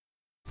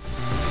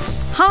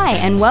Hi,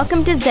 and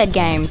welcome to Z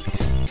Games.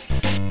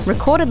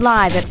 Recorded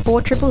live at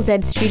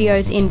 4ZZZ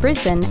Studios in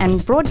Brisbane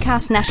and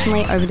broadcast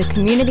nationally over the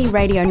Community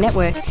Radio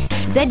Network,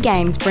 Z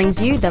Games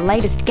brings you the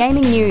latest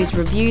gaming news,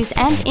 reviews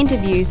and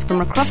interviews from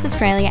across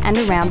Australia and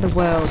around the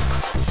world.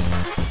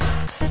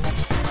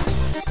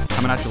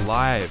 Coming at you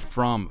live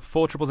from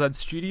 4ZZZ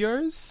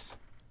Studios.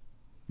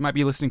 You might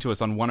be listening to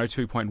us on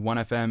 102.1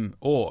 FM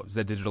or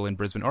Z Digital in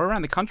Brisbane or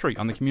around the country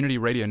on the Community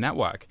Radio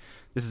Network.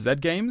 This is Z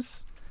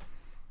Games.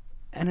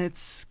 And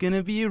it's going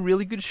to be a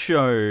really good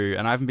show,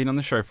 and I haven't been on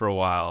the show for a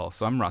while,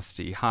 so I'm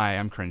rusty. Hi,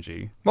 I'm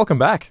Cringy. Welcome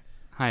back.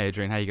 Hi,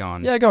 Adrian. How you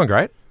going? Yeah, going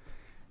great.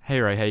 Hey,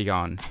 Ray. How you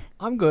going?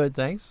 I'm good,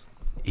 thanks.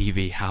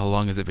 Evie, how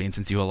long has it been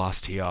since you were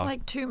last here?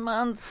 Like 2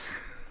 months.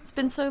 It's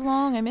been so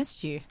long. I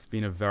missed you. It's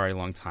been a very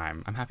long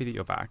time. I'm happy that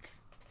you're back.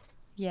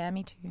 Yeah,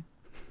 me too.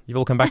 You've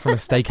all come back from a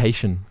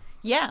staycation.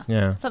 Yeah,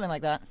 something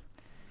like that.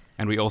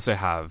 And we also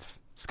have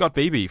Scott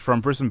Beebe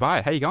from Brisbane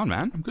Byte. How you going,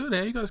 man? I'm good.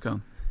 How you guys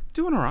going?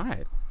 Doing all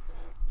right.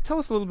 Tell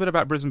us a little bit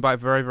about Brisbane Byte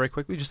very, very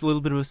quickly. Just a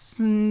little bit of a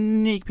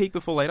sneak peek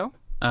before later.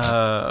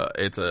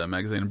 It's a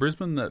magazine in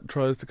Brisbane that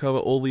tries to cover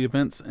all the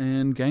events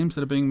and games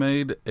that are being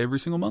made every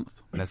single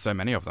month. And there's so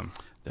many of them.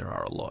 There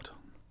are a lot.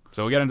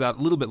 So we'll get into that a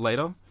little bit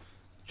later.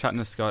 Chatting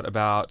to Scott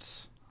about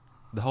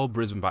the whole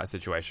Brisbane Byte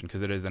situation,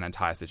 because it is an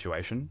entire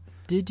situation.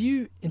 Did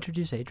you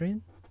introduce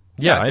Adrian?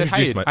 Yeah, I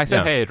introduced I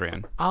said, hey,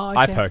 Adrian. Oh, okay.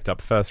 I perked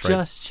up first, right?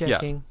 Just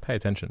checking. Pay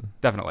attention.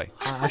 Definitely.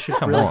 I should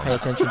Come really on. pay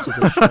attention to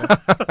this show.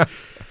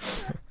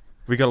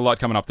 We got a lot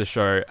coming up this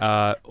show.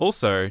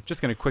 Also,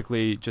 just going to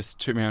quickly just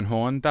toot my own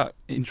horn. That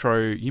intro,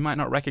 you might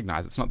not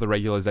recognize. It's not the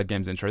regular Z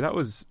Games intro. That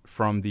was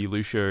from the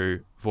Lucio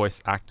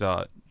voice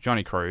actor,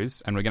 Johnny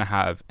Cruz, and we're going to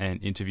have an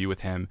interview with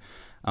him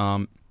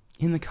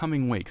in the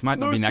coming weeks. Might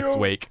not be next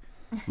week,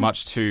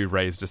 much to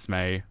Ray's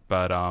dismay,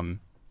 but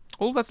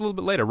all that's a little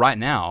bit later. Right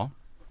now,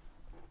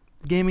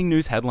 gaming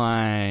news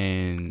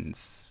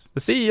headlines. The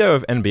CEO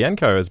of NBN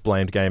Co has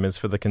blamed gamers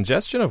for the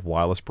congestion of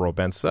wireless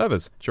broadband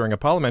servers during a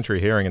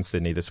parliamentary hearing in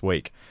Sydney this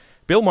week.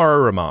 Bill Morrow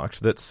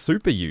remarked that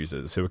super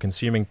users who were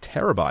consuming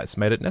terabytes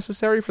made it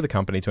necessary for the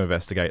company to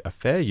investigate a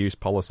fair use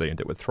policy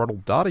that would throttle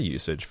data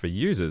usage for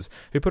users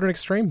who put an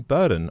extreme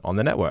burden on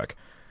the network.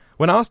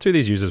 When asked who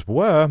these users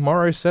were,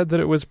 Morrow said that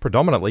it was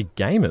predominantly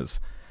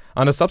gamers.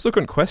 Under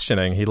subsequent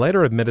questioning, he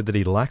later admitted that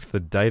he lacked the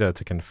data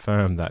to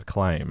confirm that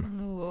claim.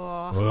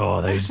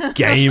 Oh, those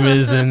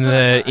gamers and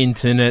their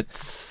internet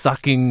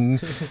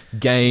sucking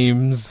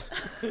games.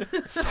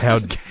 How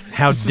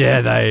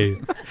dare they?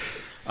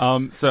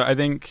 So I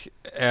think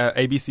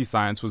ABC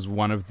Science was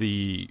one of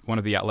the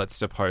outlets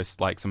to post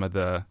like some of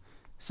the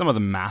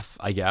math,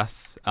 I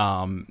guess,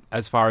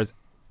 as far as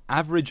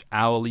average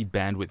hourly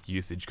bandwidth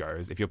usage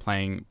goes. If you're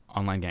playing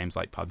online games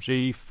like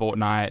PUBG,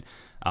 Fortnite,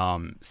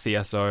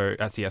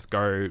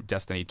 CSGO,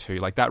 Destiny 2,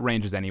 like that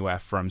ranges anywhere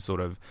from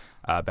sort of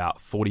about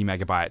 40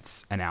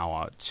 megabytes an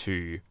hour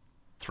to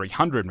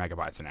 300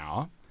 megabytes an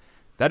hour.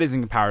 That is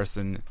in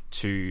comparison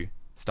to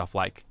stuff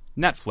like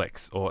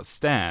Netflix or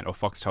Stan or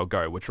Foxtel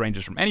Go, which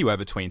ranges from anywhere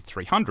between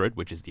 300,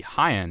 which is the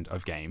high end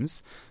of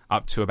games,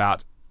 up to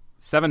about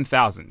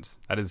 7,000.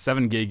 That is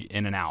 7 gig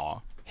in an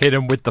hour. Hit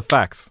him with the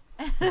facts.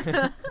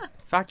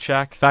 Fact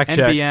check. Fact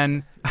check.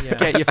 NBN,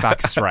 get your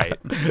facts straight.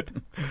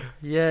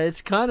 Yeah,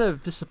 it's kind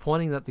of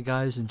disappointing that the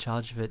guy who's in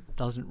charge of it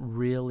doesn't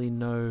really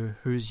know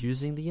who's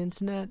using the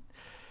internet.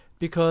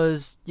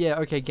 Because,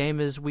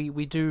 gamers,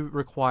 we do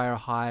require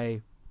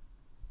high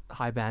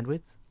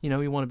bandwidth. You know,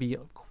 we want to be,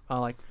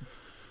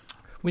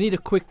 we need a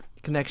quick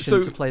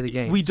connection to play the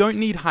games. We don't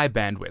need high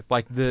bandwidth.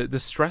 Like, the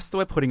stress that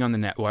we're putting on the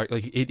network,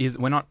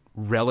 we're not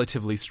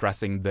relatively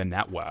stressing the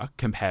network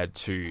compared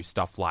to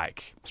stuff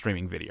like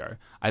streaming video.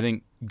 I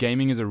think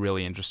gaming is a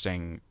really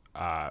interesting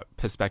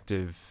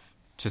perspective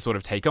to sort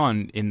of take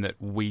on, in that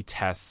we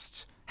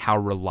test how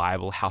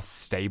reliable, how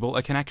stable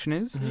a connection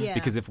is. Yeah.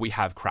 Because if we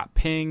have crap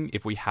ping,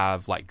 if we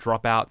have like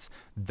dropouts,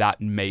 that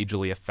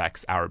majorly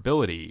affects our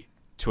ability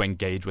to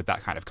engage with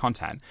that kind of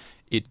content.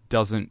 It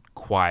doesn't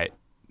quite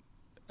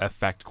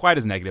affect quite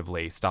as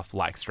negatively stuff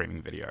like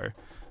streaming video.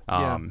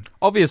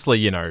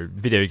 Obviously,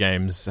 video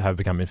games have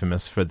become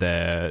infamous for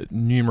their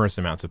numerous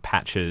amounts of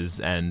patches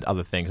and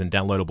other things, and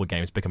downloadable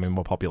games becoming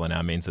more popular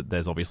now means that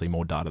there's obviously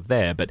more data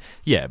there. But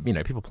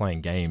people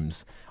playing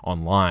games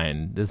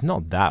online, there's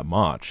not that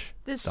much.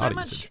 There's so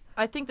much. Usage.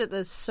 I think that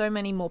there's so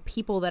many more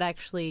people that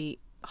actually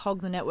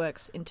hog the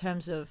networks in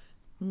terms of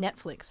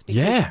Netflix,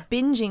 because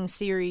binging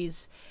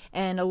series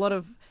and a lot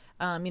of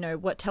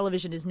what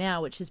television is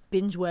now, which is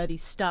binge-worthy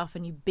stuff,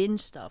 and you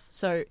binge stuff.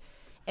 So.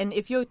 And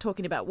if you're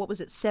talking about,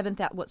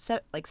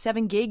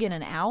 7 gig in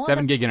an hour?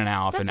 7 gig in an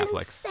hour for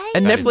Netflix. Insane.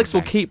 And Netflix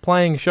will keep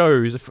playing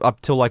shows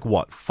up till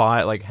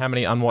 5? Like how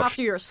many unwatched?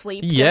 After you're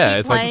asleep, yeah,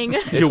 it's playing.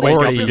 You wake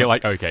up and you're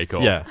like, okay,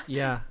 cool.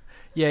 Yeah.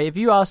 If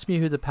you ask me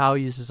who the power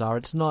users are,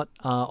 it's not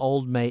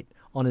old mate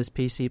on his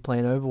PC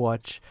playing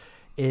Overwatch.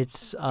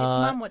 It's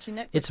mum watching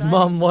Netflix. It's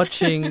mum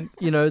watching,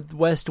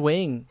 West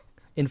Wing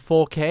in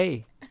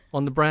 4K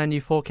on the brand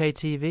new 4K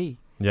TV.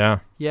 Yeah.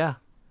 Yeah.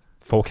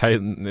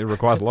 4K, it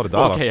requires a lot of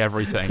data. 4K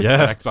everything.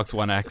 Yeah. On Xbox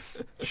One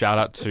X. Shout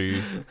out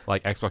to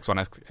like Xbox One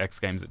X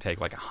games that take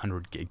like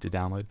 100 gig to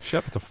download.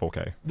 Shut up, it's a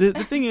 4K. The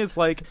thing is,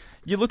 like,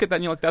 you look at that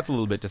and you're like, that's a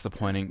little bit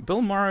disappointing.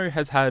 Bill Morrow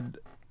has had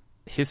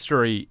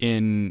history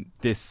in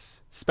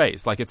this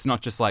space. Like, it's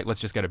not just like, let's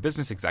just get a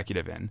business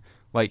executive in.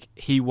 Like,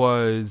 he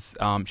was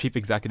chief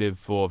executive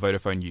for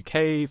Vodafone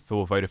UK,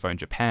 for Vodafone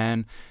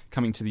Japan,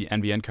 coming to the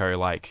NBN Co.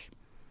 Like,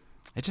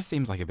 it just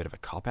seems like a bit of a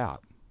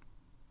cop-out.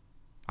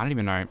 I don't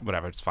even know.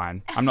 Whatever, it's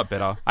fine. I'm not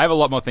bitter. I have a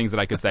lot more things that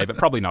I could say, but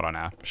probably not on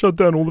air. Shut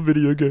down all the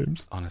video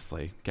games.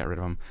 Honestly, get rid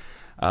of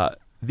them.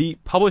 The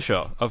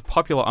publisher of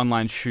popular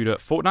online shooter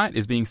Fortnite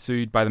is being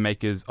sued by the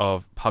makers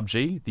of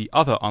PUBG, the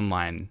other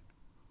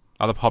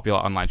popular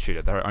online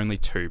shooter. There are only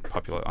 2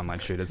 popular online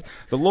shooters.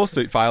 The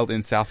lawsuit filed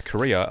in South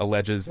Korea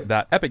alleges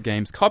that Epic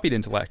Games copied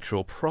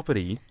intellectual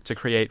property to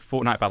create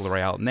Fortnite Battle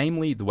Royale,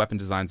 namely the weapon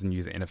designs and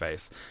user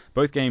interface.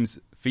 Both games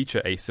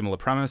feature a similar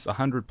premise.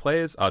 100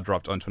 players are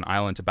dropped onto an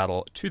island to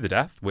battle to the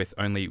death, with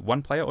only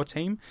one player or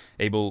team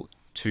able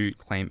to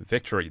claim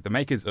victory. The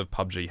makers of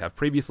PUBG have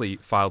previously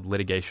filed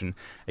litigation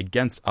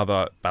against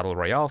other Battle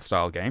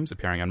Royale-style games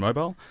appearing on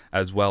mobile,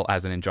 as well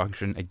as an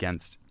injunction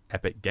against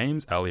Epic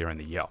Games earlier in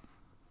the year.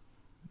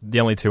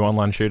 The only 2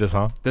 online shooters,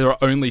 huh? There are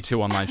only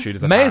 2 online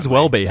shooters. May as apparently.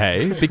 well be,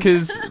 hey?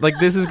 Because, like,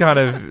 this is kind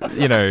of,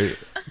 you know,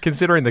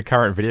 considering the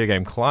current video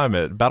game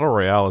climate, Battle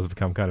Royale has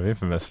become kind of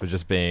infamous for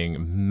just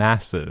being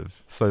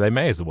massive. So they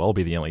may as well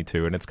be the only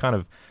 2. And it's kind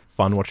of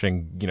fun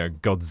watching, you know,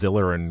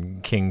 Godzilla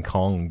and King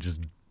Kong just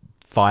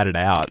fight it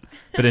out,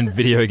 but in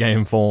video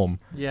game form.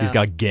 Yeah. These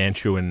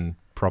gargantuan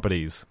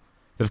properties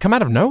that have come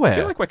out of nowhere. I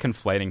feel like we're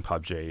conflating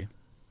PUBG.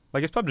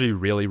 Like, is PUBG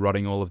really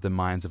rotting all of the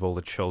minds of all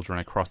the children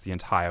across the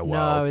entire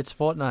world? No, it's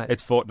Fortnite.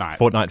 It's Fortnite.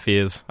 Fortnite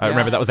fears. I Yeah.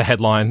 remember that was a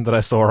headline that I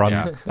saw on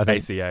Yeah. I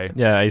think, ACA.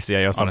 Yeah,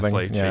 ACA or something.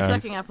 Honestly, yeah.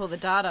 Sucking up all the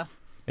data.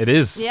 It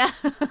is. Yeah.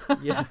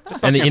 yeah. And the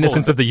Sucking up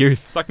innocence all of the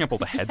youth. Sucking up all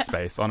the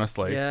headspace,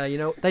 honestly. Yeah, you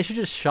know, they should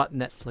just shut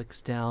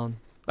Netflix down.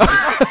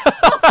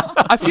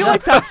 I feel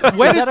like that's...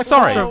 Where that did, a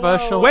sorry.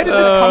 controversial- Where did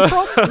this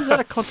come from? Is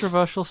that a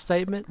controversial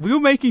statement? We were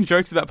making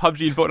jokes about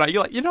PUBG and Fortnite.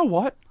 You're like, you know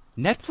what?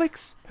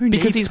 Netflix? Who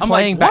Because needs... he's I'm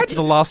playing like, back what? to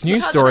the last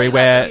news can't story say that,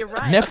 where but you're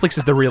right. Netflix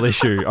is the real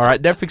issue. All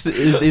right, Netflix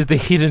is the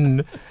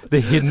hidden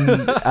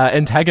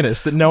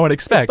antagonist that no one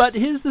expects. But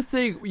here's the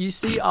thing: you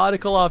see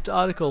article after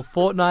article.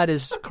 Fortnite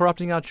is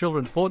corrupting our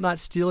children.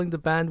 Fortnite's stealing the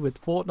bandwidth.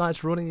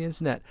 Fortnite's ruining the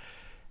internet.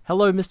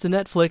 Hello, Mr.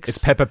 Netflix. it's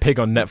Peppa Pig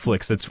on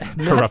Netflix that's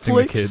corrupting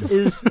the Netflix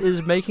kids.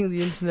 is making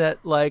the internet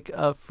like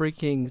a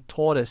freaking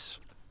tortoise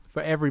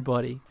for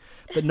everybody.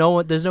 But no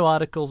one, there's no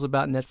articles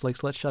about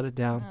Netflix. Let's shut it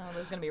down. Oh,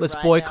 there's gonna be a Let's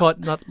riot boycott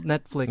not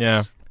Netflix.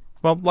 Yeah.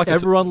 Well, like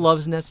Everyone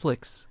loves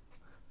Netflix.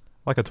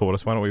 like a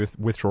tortoise. Why don't we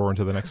withdraw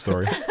into the next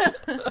story?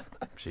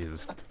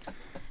 Jesus.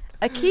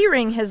 A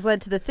keyring has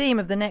led to the theme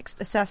of the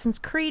next Assassin's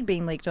Creed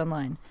being leaked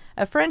online.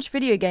 A French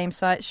video game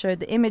site showed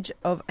the image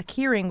of a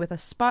keyring with a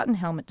Spartan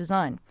helmet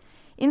design.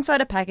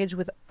 Inside a package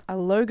with a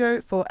logo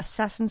for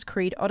Assassin's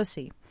Creed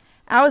Odyssey.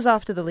 Hours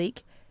after the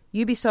leak,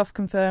 Ubisoft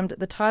confirmed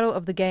the title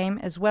of the game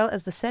as well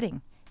as the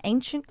setting,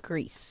 Ancient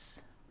Greece.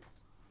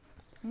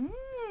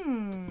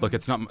 Look,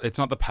 it's not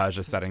the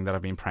Persia setting that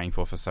I've been praying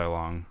for so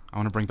long. I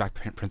want to bring back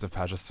Prince of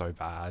Persia so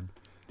bad.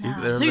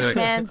 Zeus,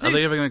 man, Are Zeus.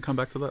 they ever going to come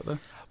back to that, though?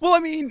 Well, I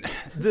mean,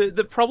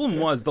 the problem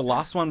was the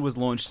last one was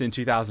launched in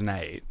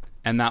 2008,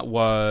 and that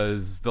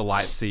was the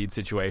Lightseed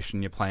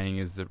situation. You're playing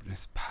as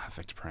this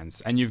perfect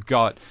prince, and you've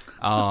got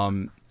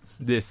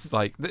this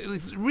like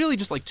it's really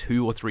just like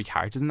 2 or 3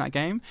 characters in that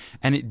game,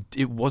 and it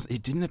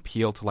didn't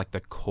appeal to like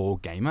the core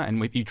gamer.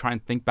 And if you try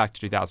and think back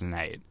to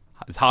 2008,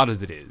 as hard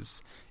as it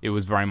is, it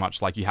was very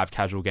much like you have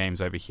casual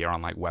games over here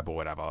on like web or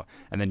whatever,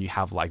 and then you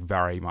have like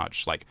very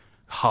much like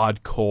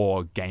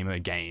hardcore gamer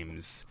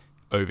games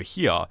over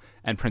here,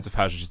 and Prince of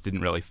Persia just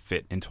didn't really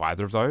fit into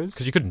either of those.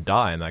 Because you couldn't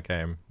die in that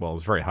game. Well, it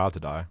was very hard to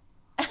die.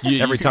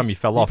 Every time you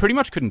fell off. pretty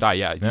much couldn't die.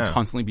 Yeah, you'd Yeah.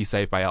 constantly be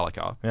saved by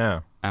Elika,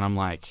 Yeah. and I'm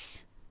like,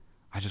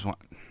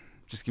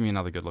 just give me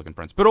another good-looking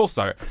prince. But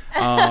also,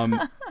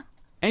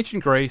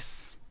 ancient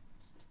Greece.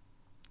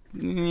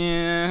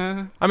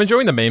 Yeah, I'm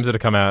enjoying the memes that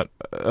have come out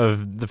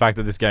of the fact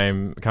that this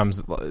game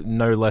comes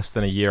no less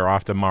than a year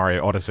after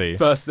Mario Odyssey.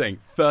 first thing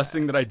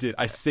that I did,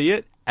 I see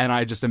it, and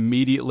I just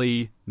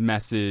immediately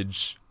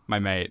message my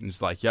mate, and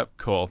just like, yep,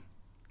 cool,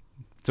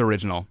 it's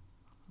original.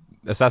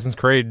 Assassin's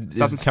Creed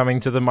is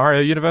coming to the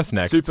Mario universe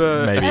next.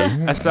 Super maybe.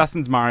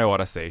 Assassin's Mario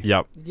Odyssey.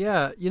 Yep.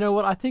 Yeah, you know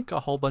what? I think a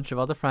whole bunch of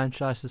other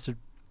franchises should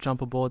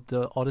jump aboard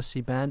the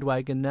Odyssey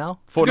bandwagon now.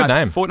 It's a good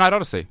name. Fortnite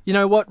Odyssey. You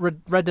know what?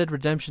 Red Dead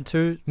Redemption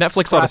 2.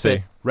 Netflix scrap Odyssey.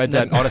 it. Red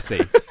Dead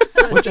Odyssey.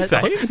 What'd you say?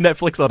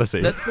 Netflix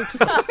Odyssey.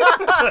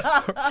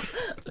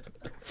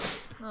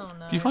 Oh,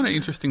 no. Do you find it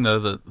interesting, though,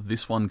 that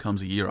this one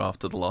comes a year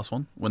after the last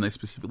one, when they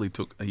specifically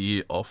took a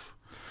year off?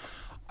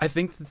 I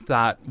think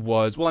that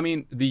was... Well, I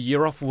mean, the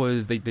year off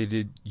was... They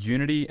did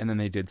Unity, and then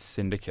they did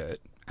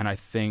Syndicate. And I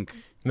think...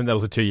 Then there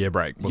was a 2-year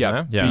break,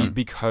 wasn't there? Yeah.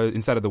 Because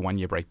instead of the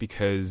 1-year break,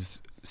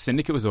 because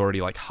Syndicate was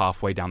already like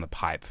halfway down the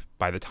pipe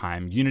by the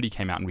time Unity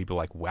came out, and we were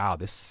like, wow,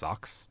 this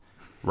sucks.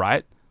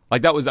 Right?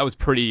 Like that was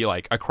pretty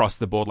like across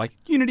the board. Like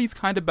Unity's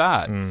kind of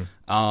bad.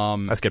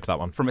 I skipped that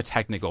one. From a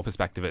technical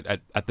perspective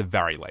at the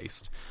very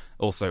least.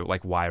 Also,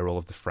 like, why are all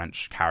of the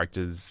French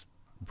characters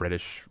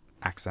British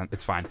accent?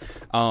 It's fine.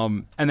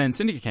 And then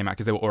Syndicate came out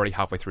because they were already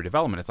halfway through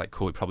development. It's like,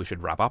 cool, we probably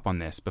should wrap up on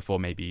this before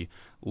maybe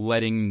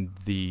letting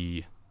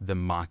the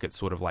market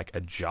sort of like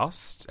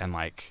adjust and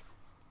like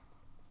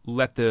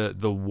let the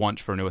want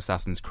for a new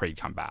Assassin's Creed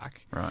come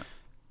back. Right.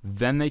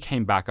 Then they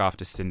came back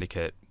after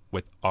Syndicate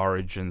with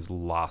Origins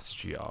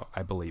last year,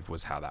 I believe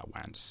was how that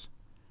went.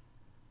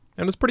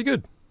 And it was pretty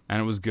good.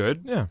 And it was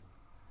good. Yeah.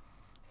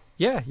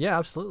 Yeah,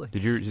 absolutely.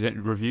 Did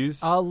you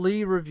reviews?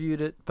 Lee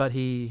reviewed it, but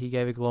he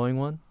gave a glowing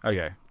one.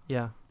 Okay.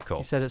 Yeah. Cool.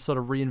 He said it sort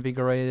of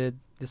reinvigorated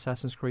the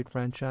Assassin's Creed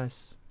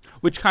franchise.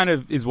 Which kind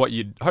of is what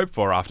you'd hope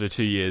for after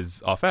 2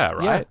 years off air,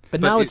 right? Yeah,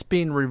 but now it's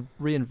been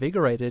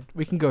reinvigorated.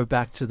 We can go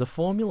back to the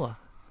formula.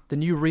 The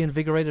new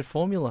reinvigorated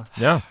formula.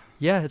 Yeah.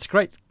 Yeah, it's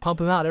great. Pump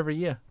them out every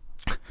year.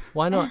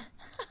 Why not?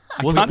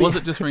 Was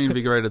it just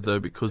reinvigorated though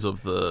because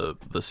of the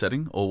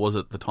setting, or was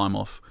it the time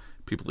off?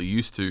 People are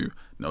used to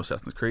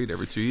Assassin's Creed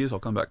every 2 years. I'll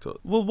come back to it.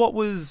 Well, what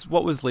was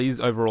Lee's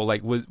overall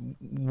like? Was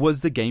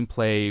the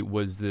gameplay?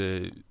 Was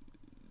the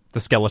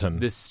skeleton?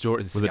 This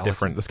story was it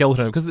different? The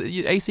skeleton, because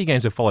the AC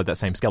games have followed that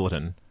same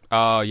skeleton.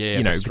 Oh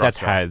yeah, that's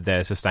how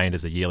they're sustained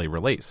as a yearly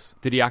release.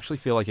 Did he actually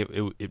feel like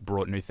it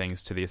brought new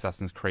things to the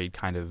Assassin's Creed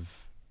kind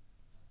of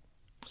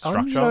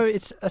structure?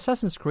 It's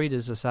Assassin's Creed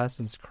is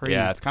Assassin's Creed.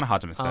 Yeah, it's kind of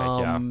hard to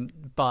mistake.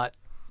 But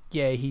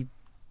yeah,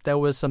 there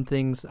were some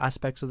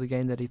aspects of the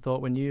game that he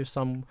thought were new.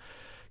 Some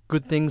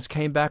good things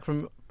came back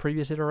from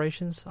previous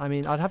iterations. I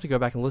mean, I'd have to go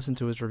back and listen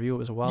to his review. It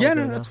was a while ago. Yeah,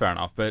 that's fair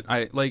enough. But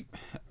I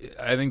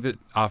think that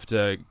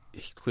after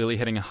clearly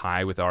hitting a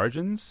high with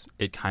Origins,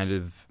 it kind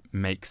of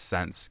makes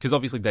sense because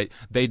obviously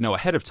they'd know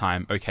ahead of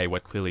time. Okay, we're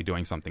clearly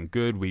doing something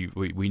good.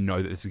 We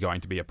know that this is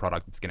going to be a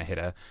product that's going to hit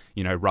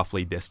a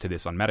roughly this to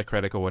this on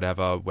Metacritic or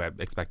whatever. We're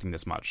expecting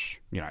this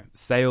much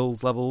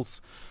sales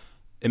levels.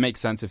 It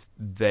makes sense if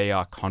they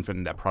are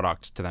confident in their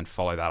product to then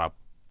follow that up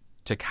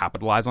to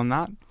capitalize on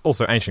that.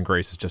 Also, Ancient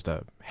Greece is just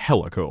a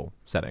hella cool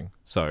setting.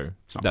 So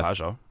it's not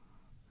Persia.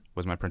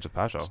 Where's my Prince of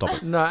Persia? Stop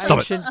it. No, Stop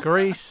Ancient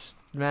Greece.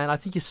 Man, I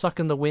think you're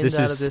sucking the wind this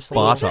out is of this.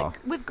 Sparta.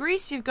 With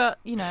Greece, you've got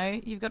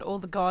all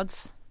the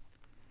gods.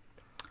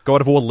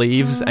 God of War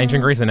leaves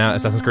Ancient Greece, and now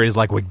Assassin's Creed is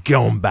like, we're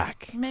going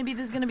back. Maybe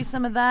there's going to be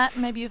some of that.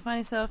 Maybe you'll find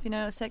yourself,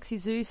 a sexy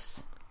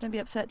Zeus. Don't be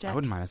upset, Jack. I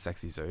wouldn't mind a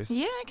sexy Zeus.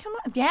 Yeah, come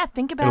on. Yeah,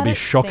 think about it. It'll be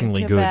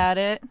shockingly think good. About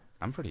it.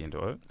 I'm pretty into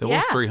it. There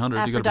was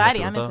 300. You got to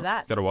Aphrodite, I'm into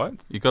that. Got a what?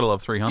 You got to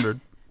love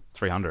 300.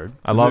 300.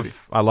 I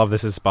love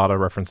this is Sparta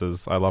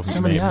references. I love so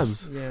memes. many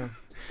abs. Yeah.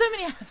 So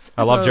many abs.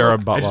 I love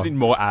Gerard Butler. I just need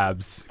more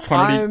abs.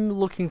 I'm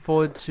looking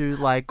forward to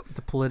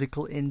the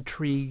political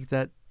intrigue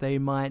that they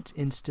might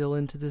instill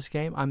into this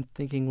game. I'm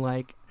thinking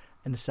like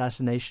an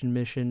assassination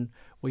mission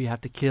where you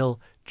have to kill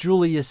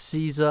Julius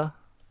Caesar,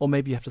 or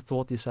maybe you have to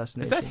thwart the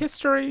assassination. Is that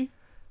history?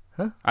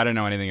 Huh? I don't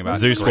know anything about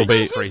Zeus will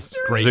be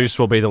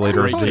the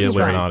leader of the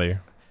Illuminati.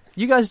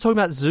 You guys are talking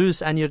about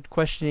Zeus and you're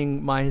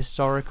questioning my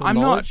historical I'm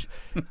knowledge.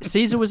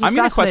 Caesar was I'm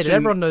gonna assassinated.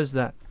 Everyone knows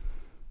that.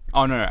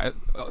 Oh no,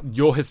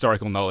 your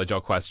historical knowledge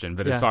I'll question,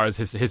 but as far as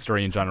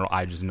history in general,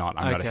 I'm not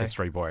a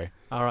history boy.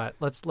 All right,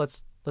 let's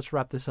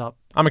wrap this up.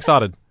 I'm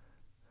excited.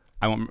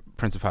 I want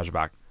Prince of Persia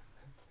back.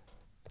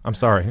 I'm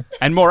sorry.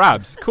 And more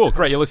abs. Cool,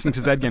 great. You're listening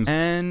to Zed Games,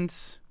 and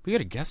we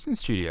got a guest in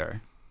studio.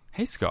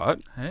 Hey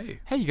Scott. Hey.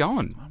 How you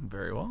going? I'm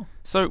very well.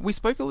 So we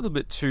spoke a little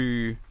bit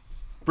to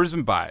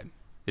Brisbane Byte.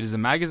 It is a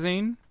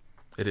magazine.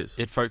 It is.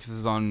 It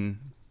focuses on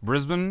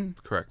Brisbane.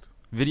 Correct.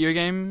 Video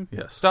game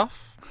Yes.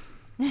 stuff.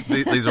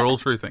 These are all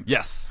true things.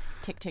 Yes.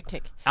 Tick, tick,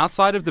 tick.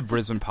 Outside of the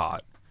Brisbane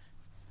part,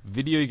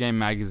 video game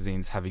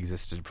magazines have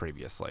existed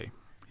previously.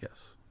 Yes.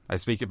 I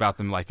speak about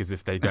them like as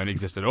if they don't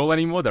exist at all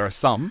anymore. There are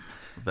some.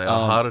 They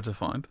are harder to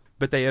find.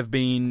 But they have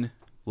been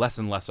less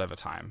and less over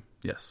time.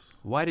 Yes.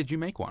 Why did you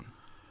make one?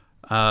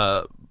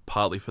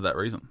 Partly for that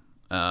reason.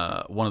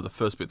 One of the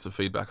first bits of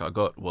feedback I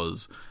got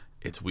was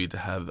it's weird to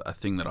have a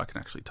thing that I can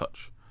actually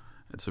touch.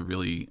 It's a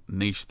really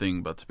niche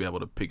thing, but to be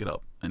able to pick it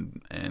up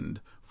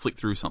and flick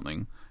through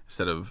something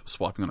instead of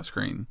swiping on a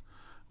screen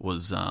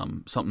was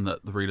something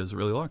that the readers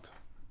really liked.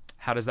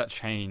 How does that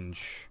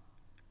change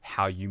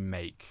how you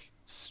make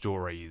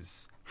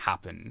stories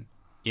happen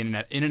in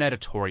an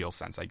editorial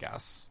sense, I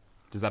guess?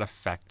 Does that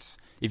affect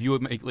if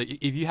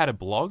you had a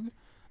blog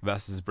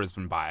versus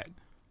Brisbane Byte?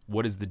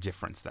 What is the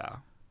difference there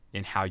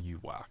in how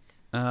you work?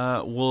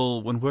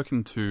 Well, when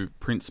working to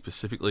print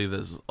specifically,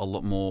 there's a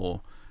lot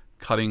more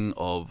cutting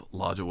of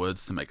larger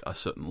words to make a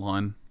certain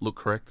line look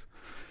correct.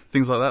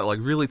 Things like that, like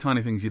really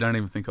tiny things you don't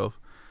even think of.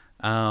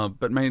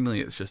 But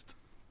mainly it's just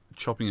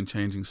chopping and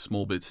changing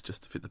small bits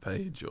just to fit the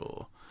page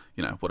or,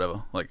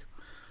 whatever. Like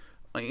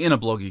in a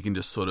blog, you can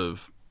just sort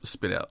of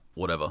spit out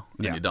whatever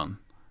and you're done.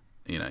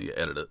 You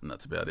edit it and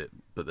that's about it.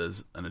 But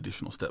there's an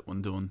additional step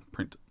when doing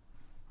print.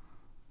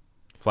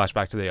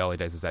 Flashback to the early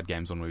days of Zed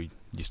Games when we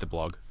used to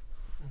blog.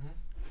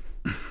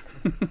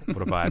 Mm-hmm.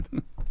 What a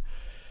vibe.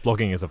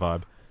 Blogging is a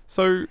vibe.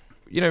 So,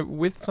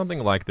 with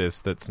something like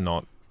this that's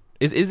not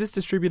Is this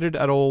distributed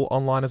at all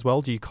online as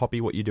well? Do you copy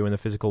what you do in the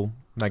physical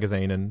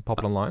magazine and pop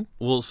it online?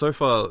 Well, so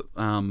far,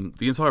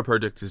 the entire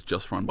project is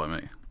just run by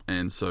me.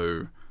 And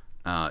so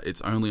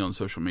it's only on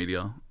social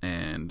media,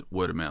 and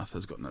word of mouth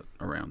has gotten it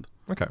around.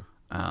 Okay.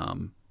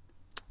 I'm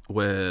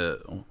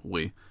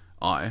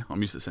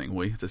used to saying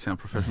we to sound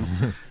professional.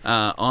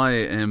 I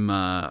am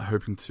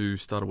hoping to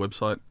start a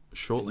website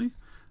shortly.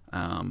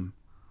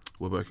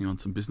 We're working on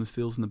some business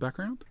deals in the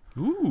background.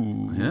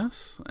 Ooh.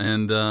 Yes.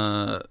 And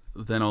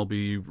then I'll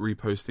be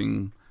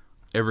reposting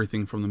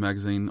everything from the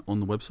magazine on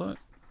the website,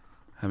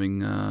 having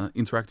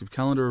interactive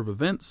calendar of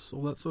events,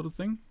 all that sort of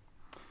thing.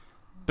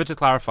 But to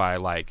clarify,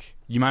 like,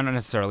 you might not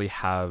necessarily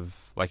have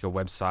like a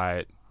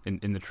website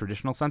in the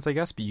traditional sense, I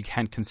guess, but you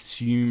can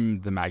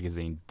consume the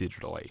magazine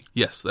digitally.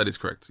 Yes, that is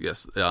correct.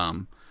 Yes,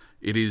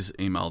 it is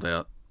emailed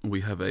out.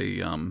 We have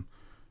a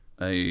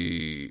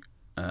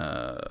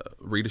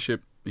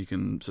readership. You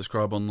can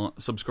subscribe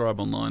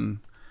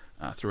online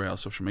through our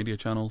social media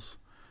channels,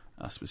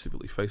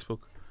 specifically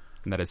Facebook.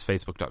 And that is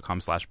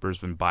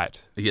facebook.com/Brisbane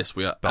Byte. Yes,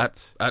 we are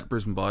at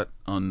Brisbane Byte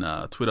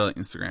on Twitter,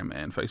 Instagram,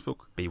 and Facebook.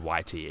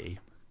 BYTE.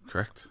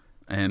 Correct.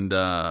 And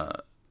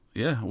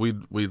we.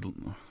 Wait.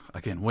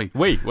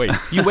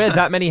 You wear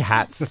that many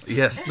hats.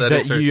 Yes, that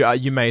is true.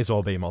 You may as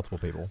well be multiple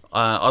people.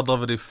 I'd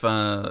love it if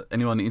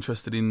anyone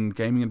interested in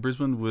gaming in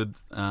Brisbane would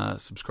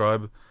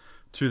subscribe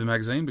to the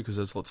magazine, because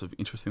there's lots of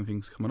interesting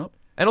things coming up.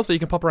 And also, you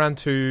can pop around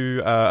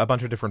to a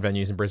bunch of different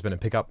venues in Brisbane and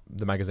pick up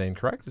the magazine,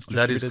 correct?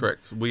 That is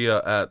correct. We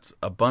are at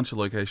a bunch of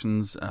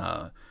locations.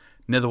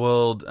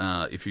 Netherworld,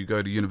 if you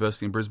go to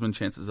university in Brisbane,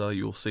 chances are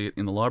you'll see it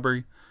in the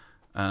library.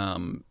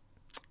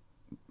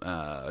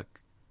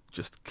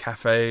 Just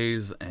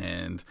cafes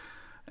and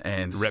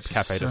Rep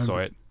Cafe de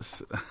Soit.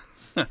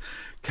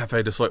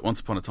 Cafe de Soit,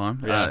 once upon a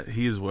time. Yeah.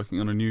 He is working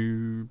on a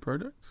new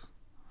project.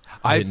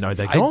 I didn't know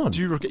they're gone.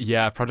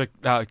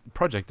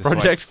 Project de Soit.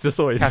 Project de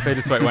Soit. Cafe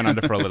de Soit went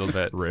under for a little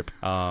bit. Rip.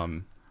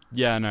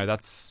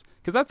 That's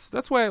because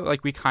that's where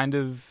like we kind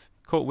of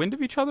caught wind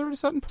of each other at a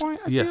certain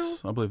point. I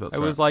believe that's right. It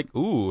was like,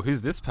 ooh,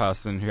 who's this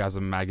person who has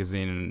a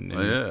magazine?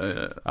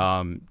 I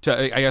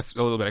guess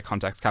a little bit of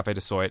context. Cafe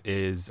de Soit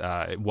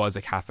it was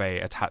a cafe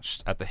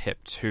attached at the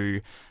hip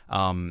to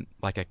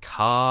like a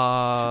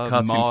car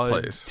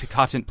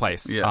tint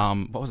place. Yeah.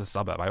 What was the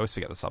suburb? I always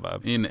forget the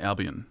suburb. In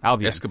Albion.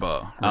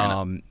 Escobar.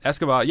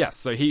 Escobar, yes.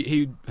 So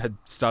he had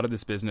started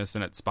this business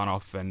and it spun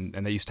off, and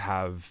they used to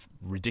have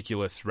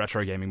ridiculous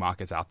retro gaming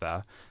markets out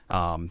there.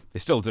 They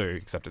still do,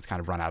 except it's kind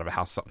of run out of a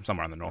house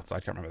somewhere on the north side. I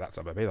can't remember that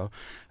suburb either.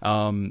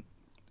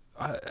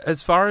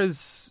 As far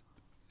as...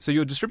 So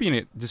you're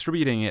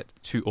distributing it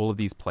to all of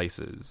these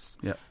places.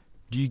 Yeah.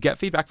 Do you get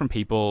feedback from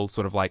people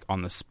sort of like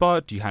on the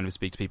spot? Do you kind of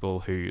speak to people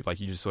who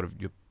like you're sort of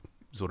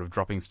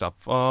dropping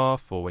stuff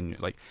off, or when you're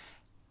like,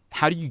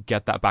 how do you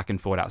get that back and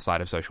forth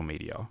outside of social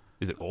media?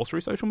 Is it all through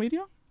social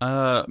media?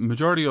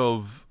 Majority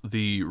of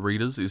the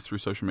readers is through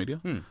social media.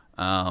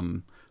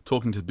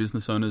 Talking to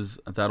business owners,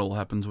 that all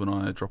happens when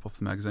I drop off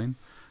the magazine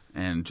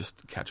and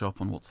just catch up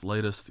on what's the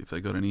latest, if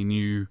they got any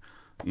new,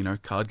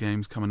 card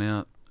games coming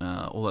out,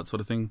 all that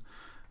sort of thing.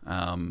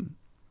 I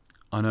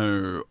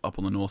know up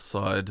on the north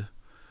side,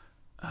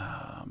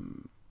 I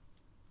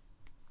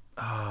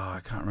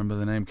can't remember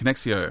the name,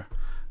 Connexio.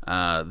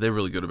 They're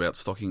really good about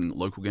stocking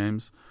local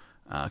games.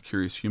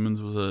 Curious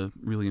Humans was a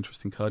really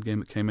interesting card game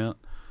that came out,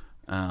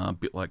 a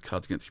bit like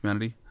Cards Against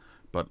Humanity,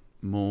 but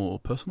more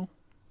personal,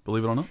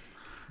 believe it or not.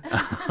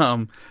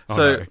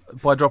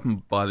 By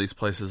dropping by these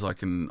places, I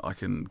can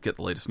get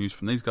the latest news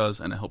from these guys,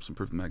 and it helps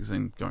improve the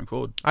magazine going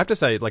forward. I have to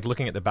say, like,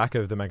 looking at the back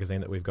of the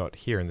magazine that we've got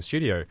here in the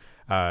studio,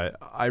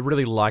 I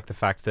really like the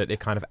fact that it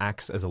kind of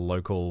acts as a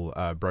local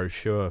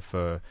brochure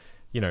for,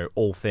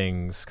 all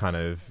things kind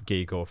of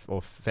geek or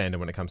fandom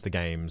when it comes to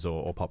games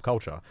or pop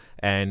culture.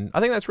 And I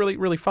think that's really,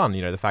 really fun,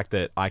 the fact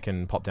that I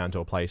can pop down to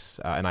a place,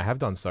 and I have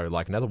done so,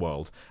 like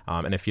Netherworld.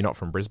 And if you're not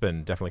from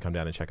Brisbane, definitely come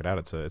down and check it out.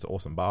 It's an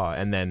awesome bar.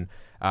 And then,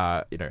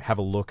 have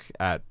a look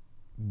at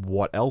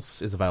what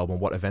else is available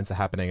and what events are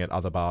happening at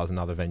other bars and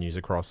other venues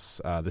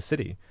across the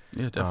city.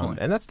 Yeah, definitely.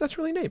 And that's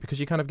really neat, because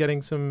you're kind of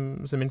getting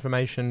some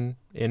information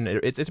in.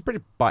 It's a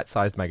pretty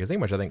bite-sized magazine,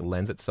 which I think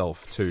lends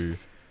itself to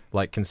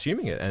like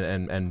consuming it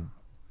and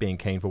being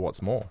keen for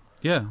what's more.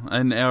 Yeah,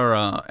 and our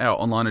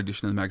online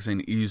edition of the magazine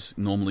is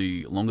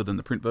normally longer than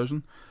the print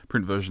version.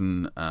 Print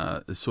version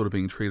is sort of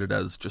being treated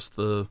as just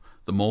the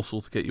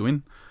morsel to get you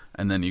in,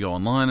 and then you go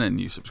online and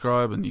you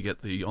subscribe and you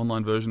get the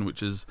online version,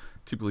 which is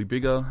typically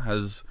bigger,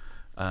 has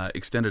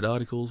extended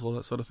articles, all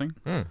that sort of thing.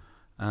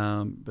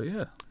 But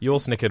yeah. You all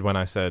snickered when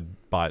I said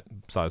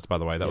bite-sized, by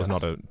the way. That was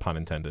not a pun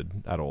intended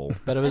at all.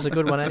 But it was a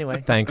good one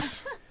anyway.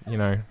 Thanks.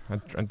 I'm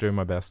doing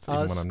my best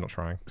even when I'm not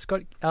trying.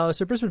 Scott,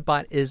 so Brisbane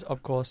Byte is,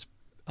 of course,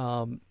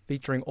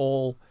 featuring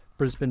all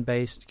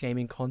Brisbane-based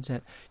gaming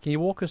content. Can you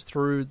walk us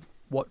through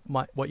what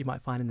you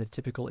might find in the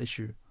typical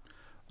issue?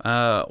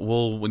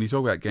 Well, when you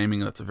talk about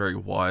gaming, that's a very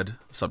wide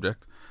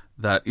subject.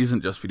 That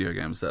isn't just video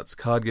games. That's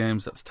card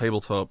games. That's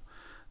tabletop.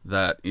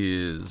 That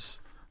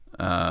is...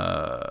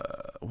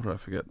 what did I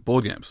forget?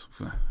 Board games.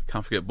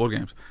 Can't forget board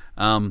games.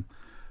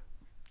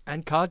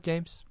 And card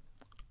games.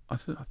 I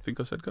think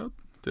I said card.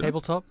 Did I?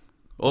 Tabletop.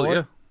 Oh, board.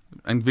 yeah.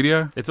 And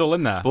video. It's all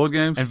in there. Board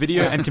games. And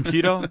video and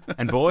computer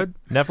and board.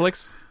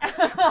 Netflix.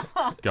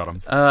 Got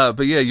them.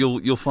 But yeah,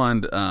 you'll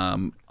find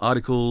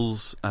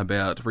articles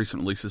about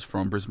recent releases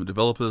from Brisbane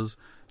developers.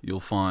 You'll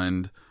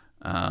find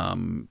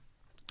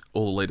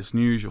all the latest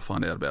news. You'll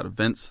find out about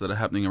events that are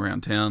happening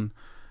around town.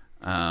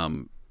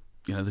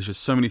 There's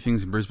just so many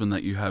things in Brisbane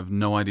that you have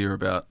no idea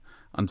about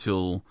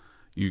until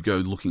you go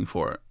looking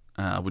for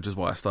it, which is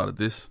why I started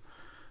this.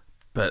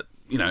 But,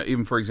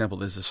 even for example,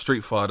 there's a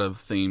Street Fighter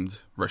themed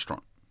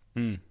restaurant,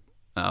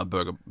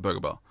 burger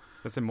bar.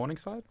 That's in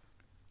Morningside?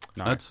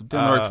 No. That's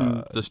down the road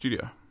from the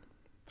studio.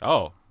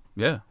 Oh.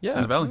 Yeah, it's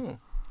in the Valley.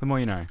 The more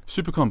you know.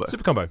 Super combo.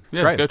 Super combo. It's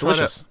Yeah, great. go It's try it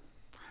delicious. out.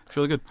 It's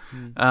really good.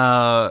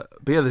 But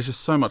yeah, there's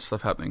just so much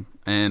stuff happening,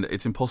 and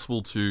it's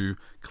impossible to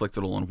collect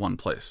it all in one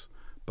place.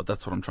 But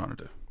that's what I'm trying to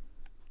do.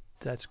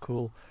 That's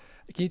cool.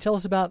 Can you tell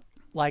us about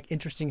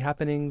interesting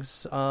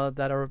happenings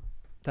that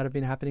have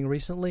been happening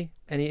recently?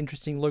 Any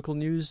interesting local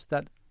news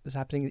that is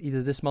happening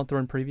either this month or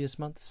in previous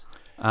months?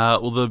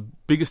 Well, the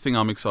biggest thing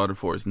I'm excited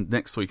for is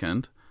next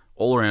weekend,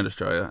 all around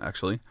Australia,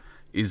 actually,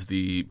 is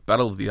the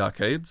Battle of the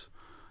Arcades.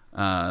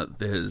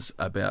 There's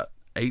about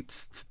 8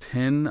 to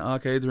 10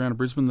 arcades around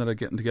Brisbane that are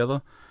getting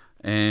together,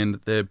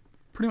 and they're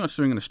pretty much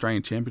doing an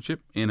Australian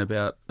championship in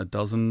about a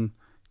dozen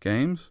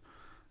games.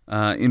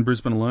 In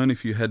Brisbane alone,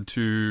 if you head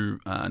to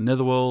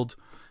Netherworld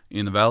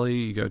in the Valley,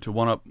 you go to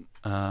One Up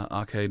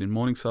Arcade in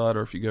Morningside,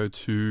 or if you go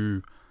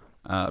to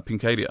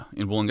Pincadia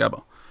in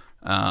Woolloongabba,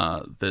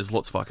 there's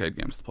lots of arcade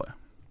games to play.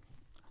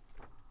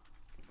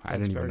 I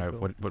don't even know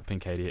what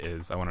Pincadia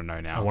is. I want to know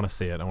now. I want to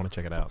see it. I want to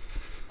check it out.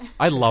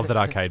 I love that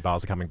arcade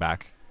bars are coming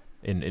back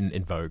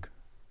in vogue.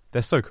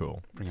 They're so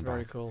cool. Bring It's it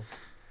very back. cool.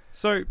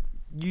 So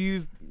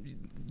the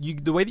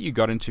way that you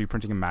got into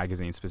printing a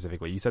magazine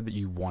specifically, you said that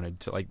you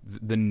wanted to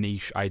the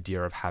niche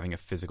idea of having a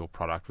physical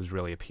product was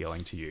really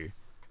appealing to you.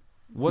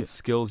 What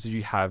skills did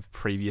you have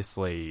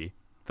previously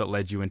that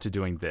led you into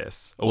doing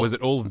this, or was it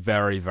all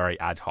very, very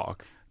ad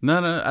hoc?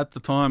 No. At the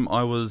time,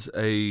 I was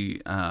a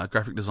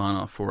graphic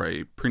designer for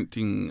a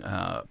printing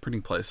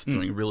place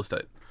doing real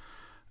estate.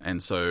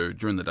 And so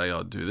during the day,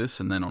 I'd do this,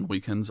 and then on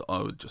weekends, I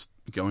would just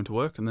go into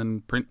work and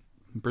then print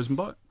Brisbane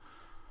Byte.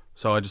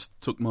 So I just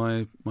took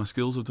my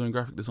skills of doing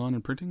graphic design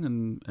and printing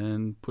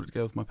and put it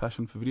together with my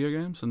passion for video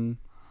games and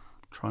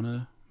trying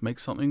to make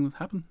something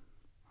happen.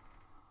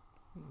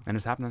 And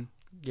it's happening.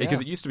 Yeah.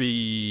 Because it used to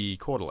be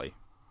quarterly,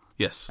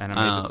 Yes. and I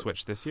made the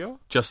switch this year.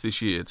 Just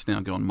this year, it's now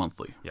gone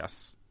monthly.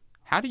 Yes.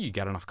 How do you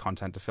get enough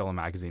content to fill a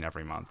magazine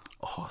every month?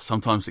 Oh,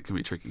 sometimes it can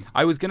be tricky.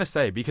 I was going to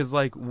say, because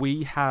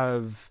we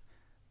have...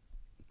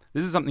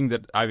 This is something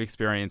that I've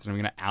experienced, and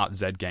I'm going to out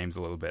Zed Games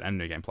a little bit, and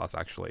New Game Plus,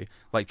 actually.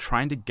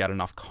 Trying to get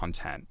enough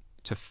content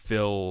to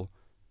fill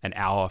an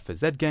hour for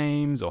Zed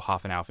Games or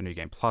half an hour for New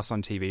Game Plus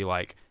on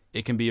TV,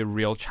 it can be a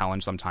real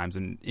challenge sometimes.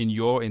 And in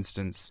your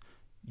instance,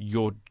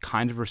 you're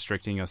kind of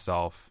restricting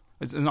yourself.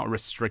 It's not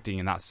restricting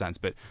in that sense,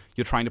 but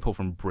you're trying to pull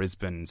from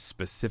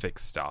Brisbane-specific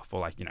stuff,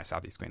 or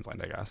Southeast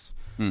Queensland, I guess.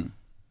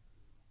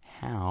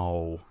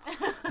 How?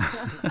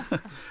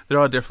 There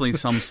are definitely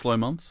some slow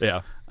months.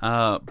 Yeah.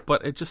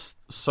 But it just,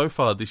 so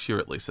far this year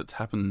at least, it's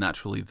happened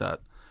naturally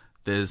that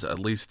there's at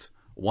least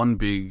one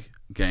big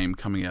game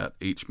coming out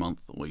each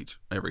month or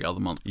every other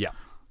month. Yeah.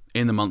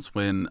 In the months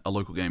when a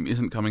local game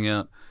isn't coming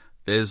out,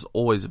 there's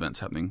always events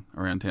happening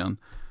around town.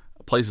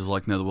 Places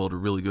like Netherworld are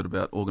really good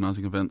about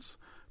organising events,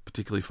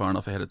 particularly far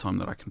enough ahead of time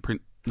that I can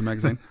print the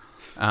magazine.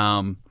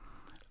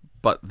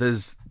 But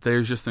there's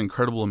just an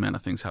incredible amount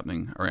of things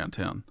happening around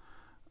town.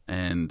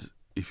 And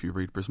if you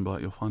read Brisbane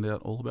Byte, you'll find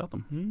out all about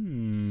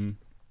them.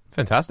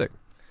 Fantastic.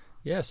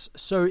 Yes.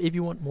 So if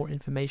you want more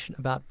information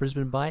about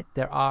Brisbane Byte,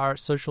 there are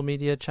social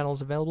media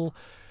channels available.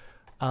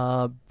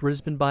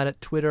 Brisbane Byte at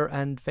Twitter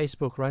and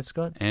Facebook, right,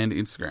 Scott? And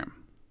Instagram.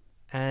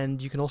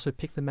 And you can also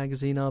pick the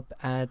magazine up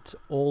at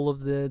all of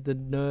the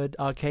nerd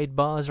arcade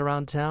bars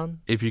around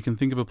town. If you can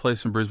think of a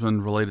place in Brisbane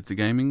related to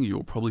gaming,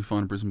 you'll probably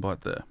find Brisbane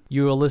Byte there.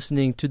 You are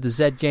listening to the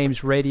Zed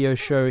Games radio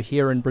show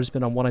here in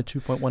Brisbane on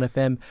 102.1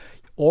 FM,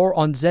 or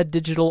on Zed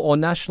Digital, or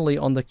nationally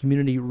on the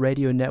Community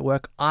Radio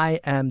Network.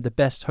 I am the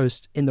best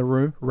host in the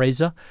room,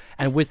 Razor,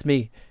 and with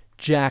me,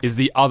 Jack. Is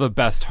the other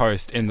best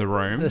host in the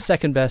room. The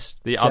second best.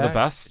 The Jack. other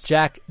best?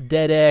 Jack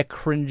Dead Air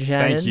Cringeanen.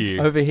 Thank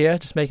you. Over here,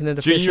 just making it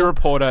official.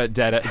 Junior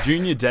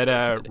Dead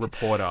Air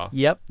reporter.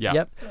 Yep.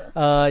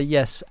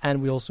 Yes,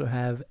 and we also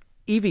have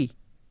Evie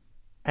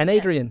and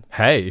Adrian.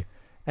 Hey.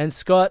 And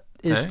Scott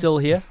is still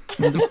here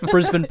from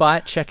Brisbane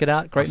Byte. Check it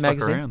out. Great Stuck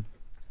magazine. around.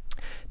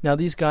 Now,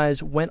 these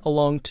guys went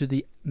along to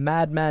the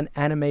Madman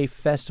Anime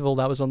Festival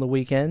that was on the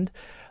weekend.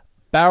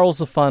 Barrels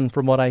of fun,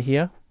 from what I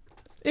hear.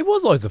 It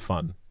was loads of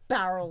fun.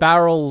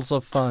 Barrels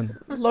of fun.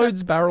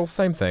 Loads, barrels,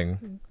 same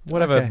thing.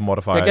 Whatever Okay.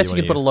 modifier I guess you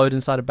wanna can put a use. load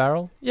inside a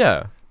barrel.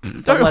 Yeah.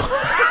 Don't let-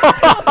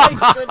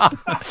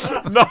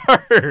 No.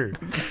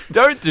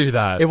 Don't do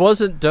that. It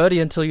wasn't dirty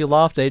until you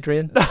laughed,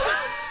 Adrian.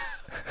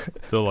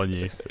 It's all on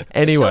you. Children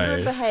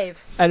Anyway.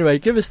 behave. Anyway,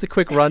 give us the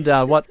quick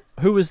rundown.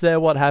 Who was there?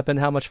 What happened?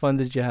 How much fun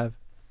did you have?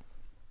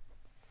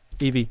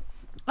 Eevee.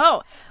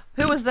 Oh,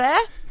 who was there?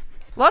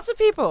 Lots of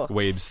people.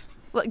 Weebs.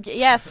 Look,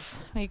 yes,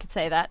 you could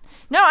say that.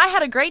 No, I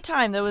had a great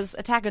time. There was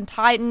Attack on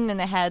Titan, and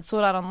they had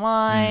Sword Art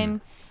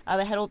Online.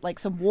 They had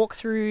some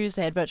walkthroughs.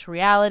 They had virtual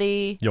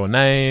reality. Your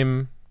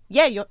Name.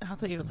 Yeah, I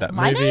thought you were That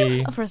my movie.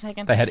 name for a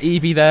second. They had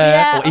Eevee there.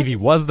 Yeah. Or Eevee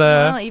was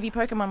there. Well, Eevee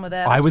Pokemon were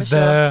there. I that's was for sure.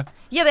 there.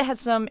 Yeah, they had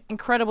some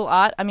incredible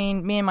art. I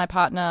mean, me and my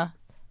partner,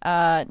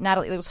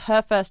 Natalie, it was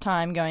her first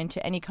time going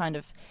to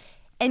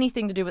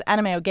anything to do with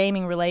anime or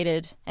gaming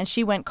related, and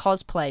she went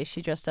cosplay.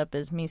 She dressed up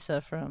as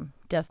Misa from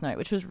Death Note,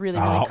 which was really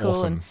cool.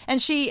 Awesome.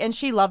 And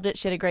she loved it.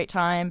 She had a great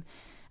time.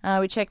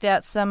 We checked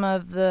out some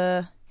of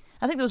the.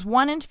 I think there was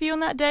one interview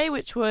on that day,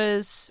 which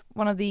was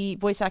one of the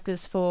voice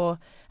actors for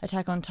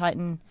Attack on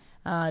Titan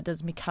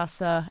does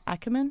Mikasa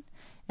Ackerman,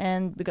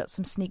 and we got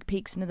some sneak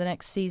peeks into the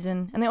next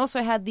season. And they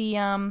also had the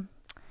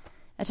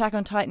Attack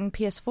on Titan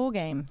PS4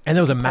 game. And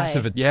there was a to play.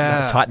 massive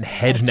Yeah. Titan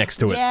head next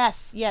to it.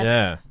 Yes.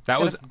 Yeah.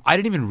 That was. I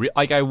didn't even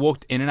I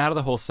walked in and out of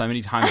the hall so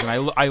many times, and I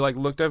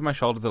looked over my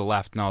shoulder to the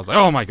left, and I was like,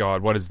 "Oh my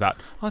god, what is that?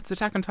 Oh, it's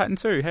Attack on Titan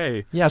 2.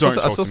 Hey." Yeah, I Don't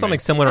saw talk to me. something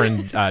similar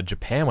in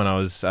Japan when I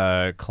was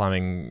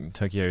climbing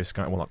Tokyo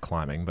Sky. Well, not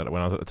climbing, but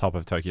when I was at the top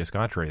of Tokyo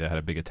Skytree, they had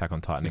a big Attack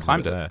on Titan. You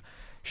climbed exhibit it? there.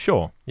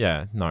 Sure.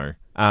 Yeah. No.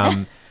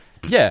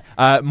 Yeah.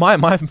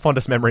 My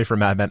fondest memory from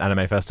Mad Men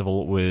Anime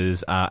Festival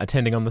was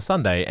attending on the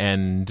Sunday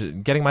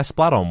and getting my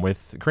splat on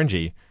with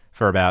Cringy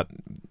for about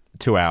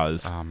 2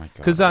 hours. Oh my god!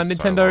 Because that was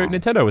so long.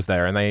 Nintendo was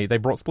there and they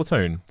brought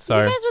Splatoon. So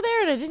You guys were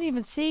there, and I didn't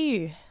even see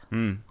you.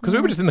 because we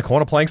were just in the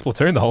corner playing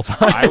Splatoon the whole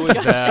time. I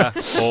was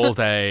there all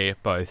day,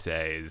 both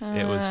days.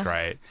 It was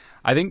great.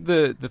 I think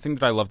the thing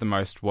that I loved the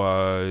most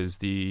was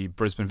the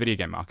Brisbane video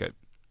game market.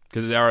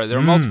 Because there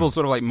are multiple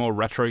sort of like more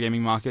retro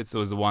gaming markets. There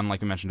was the one,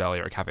 like we mentioned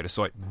earlier, at Café de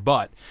Soy.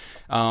 But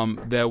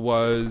there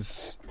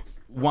was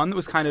one that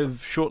was kind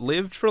of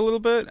short-lived for a little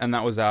bit, and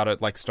that was out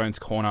at like Stone's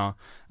Corner,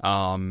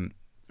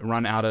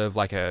 run out of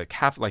like a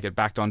cafe, like it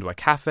backed onto a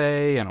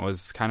cafe, and it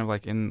was kind of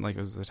like it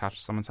was attached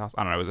to someone's house.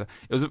 I don't know.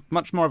 It was a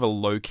much more of a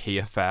low-key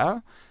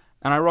affair.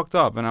 And I rocked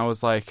up, and I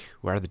was like,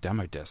 "Where are the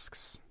demo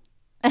discs?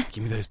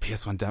 Give me those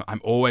PS1 demo.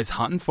 I'm always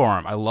hunting for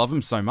them. I love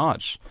them so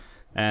much."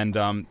 And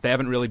they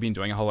haven't really been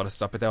doing a whole lot of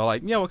stuff, but they were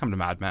like, "Yeah, welcome to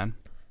Madman."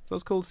 So it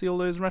was cool to see all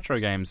those retro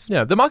games.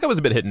 Yeah, the market was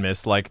a bit hit and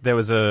miss. Like, there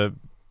was a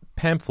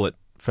pamphlet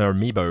for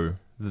Amiibo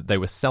that they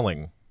were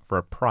selling for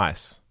a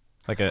price.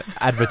 Like an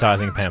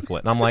advertising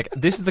pamphlet. And I'm like,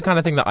 this is the kind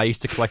of thing that I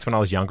used to collect when I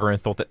was younger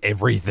and thought that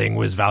everything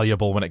was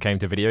valuable when it came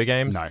to video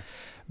games. No.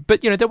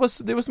 But, there were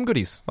some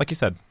goodies, like you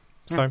said.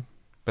 So,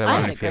 But there I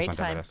weren't had any a great PS1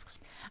 demo time. discs.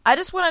 I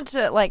just wanted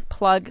to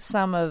plug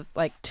some of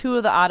two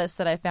of the artists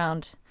that I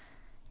found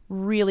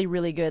really,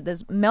 really good.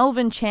 There's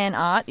Melvin Chan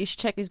Art. You should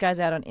check these guys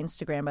out on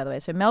Instagram, by the way.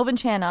 So Melvin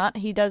Chan Art,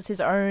 he does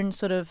his own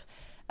sort of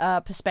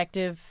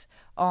perspective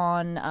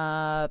on,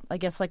 I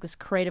guess, like this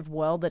creative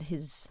world that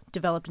he's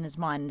developed in his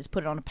mind and has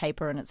put it on a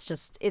paper, and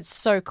it's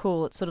so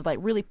cool. It's sort of like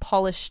really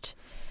polished.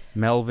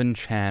 Melvin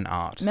Chan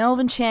Art.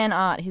 Melvin Chan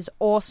Art, he's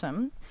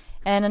awesome.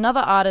 And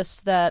another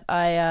artist that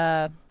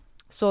I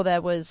saw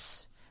there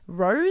was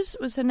Rose,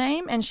 was her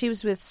name, and she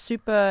was with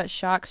Super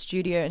Shark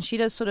Studio, and she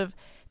does sort of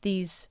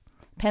these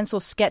pencil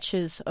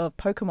sketches of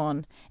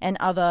Pokemon and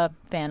other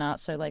fan art.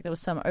 So there was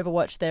some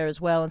Overwatch there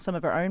as well, and some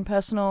of her own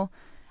personal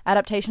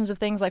adaptations of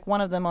things. Like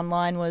one of them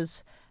online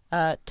was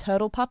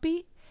Turtle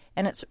Puppy,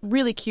 and it's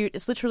really cute.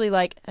 It's literally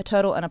like a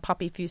turtle and a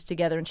puppy fused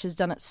together, and she's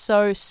done it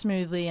so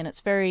smoothly, and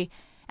it's very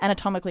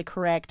anatomically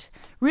correct.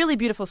 Really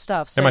beautiful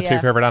stuff. So, they're my two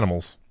favorite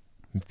animals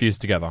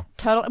fused together.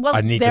 Turtle. Well,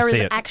 I need to there see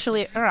is it.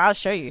 actually. I'll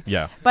show you.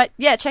 Yeah. But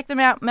yeah, check them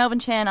out. Melvin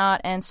Chan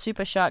Art and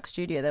Super Shark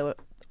Studio. They were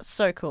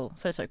so cool.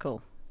 So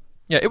cool.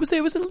 Yeah, it was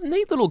a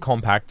neat little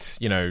compact,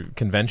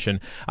 convention.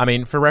 I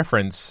mean, for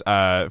reference,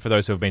 for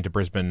those who have been to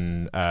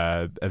Brisbane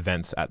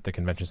events at the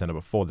convention centre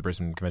before, the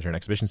Brisbane Convention and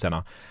Exhibition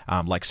Centre,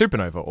 like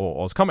Supernova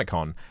or Oz Comic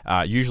Con,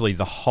 usually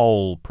the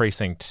whole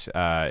precinct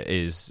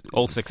is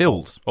All 6 filled.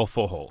 halls. All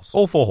 4 halls.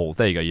 All 4 halls.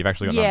 There you go. You've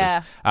actually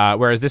got numbers.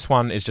 Whereas this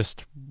one is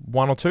just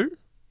 1 or 2.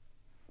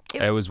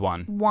 It was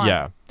 1.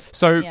 Yeah.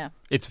 So Yeah.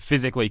 It's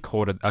physically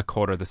a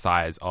quarter the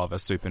size of a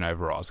Supernova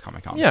or Oz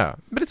Comic Con. yeah,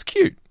 but it's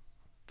cute.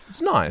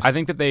 It's nice. I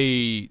think that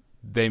they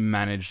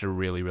managed a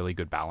really, really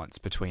good balance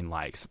between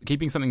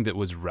keeping something that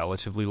was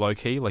relatively low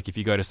key. Like if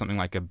you go to something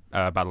like a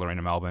Battle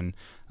Arena Melbourne,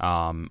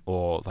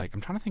 or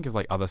I'm trying to think of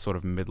other sort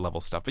of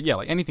mid-level stuff. But yeah,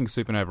 anything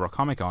Supernova or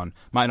Comic Con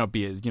might not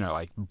be as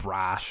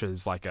brash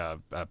as a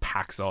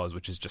PAX Oz,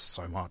 which is just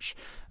so much.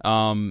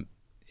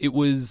 There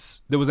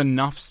was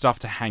enough stuff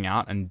to hang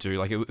out and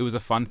do. It was a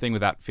fun thing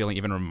without feeling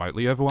even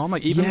remotely overwhelmed.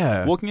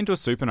 Walking into a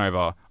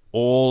Supernova,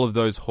 all of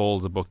those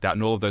halls are booked out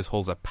and all of those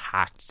halls are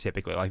packed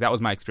typically. That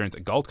was my experience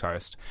at Gold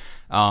Coast.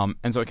 And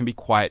so it can be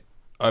quite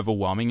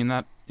overwhelming in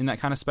that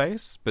kind of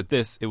space. But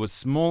it was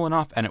small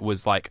enough and it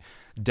was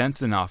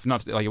dense enough.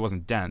 Not it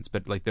wasn't dense,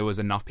 but there was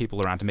enough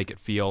people around to make it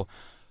feel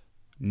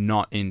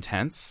not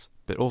intense,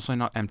 but also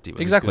not empty. It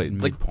was exactly. a good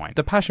midpoint.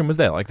 The passion was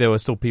there. There were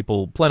still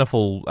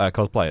plentiful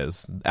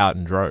cosplayers out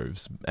in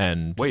droves.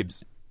 And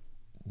Weebs.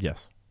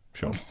 yes,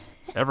 sure.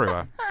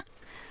 Everywhere.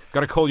 Got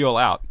to call you all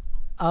out.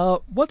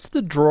 What's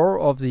the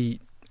draw of the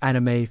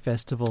anime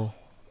festival?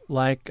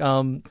 Like,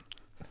 sorry,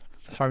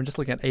 I'm just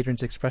looking at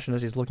Adrian's expression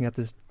as he's looking at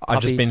this.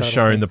 I've just been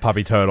shown the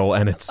puppy turtle,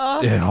 and it's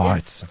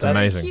it's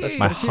amazing. cute. That's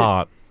my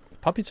heart.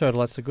 puppy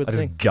turtle. That's a good I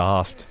thing. just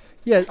gasped.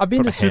 Yeah, I've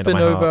been to Put a hand on my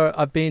Supernova.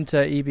 I've been to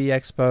EB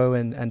Expo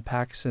and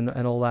PAX and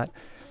all that.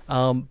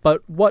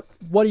 But what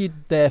are you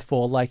there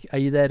for? Like, are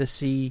you there to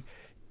see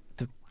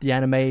the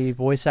anime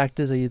voice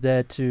actors? Are you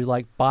there to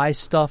like buy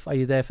stuff? Are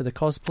you there for the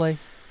cosplay?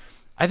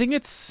 I think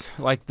it's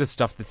like the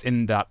stuff that's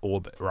in that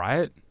orbit,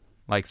 right?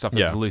 Like stuff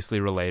that's loosely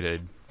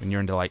related when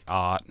you're into like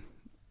art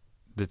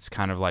that's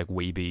kind of like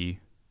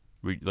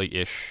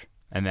weeby-ish,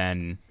 and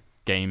then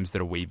games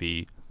that are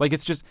weeby. Like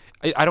it's just,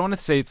 I don't want to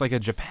say it's like a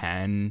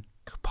Japan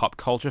pop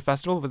culture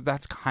festival, but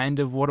that's kind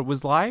of what it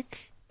was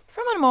like.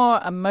 From a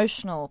more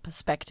emotional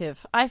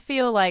perspective, I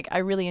feel like I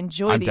really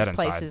enjoy these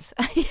places.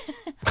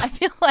 I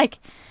feel like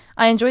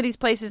I enjoy these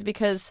places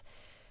because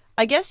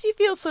I guess you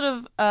feel sort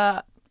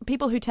of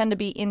people who tend to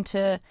be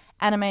into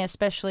anime,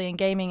 especially in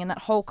gaming, and that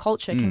whole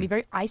culture can be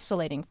very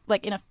isolating,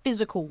 like in a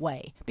physical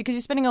way, because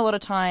you're spending a lot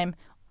of time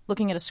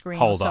looking at a screen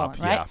or so on, right?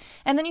 Yeah.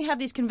 And then you have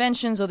these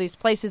conventions or these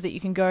places that you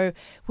can go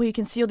where you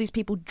can see all these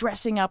people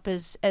dressing up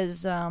as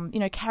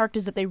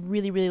characters that they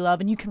really, really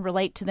love, and you can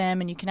relate to them,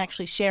 and you can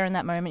actually share in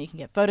that moment. You can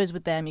get photos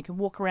with them. You can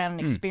walk around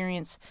and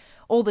experience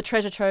all the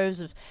treasure troves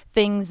of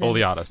things, all and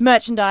the artists,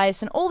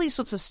 merchandise, and all these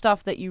sorts of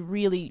stuff that you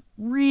really,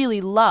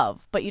 really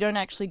love, but you don't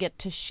actually get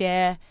to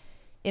share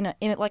in a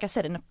like I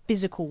said, in a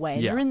physical way.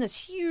 Yeah. You're in this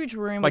huge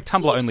room like with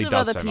Tumblr heaps only of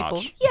does other so people.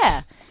 much.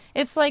 Yeah,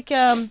 it's like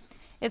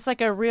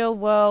a real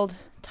world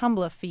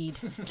Tumblr feed.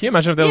 Can you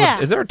imagine if there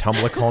was is there a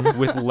Tumblr con?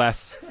 With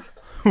less?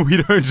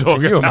 We don't talk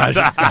Can you about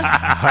imagine?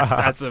 that.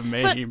 That's a But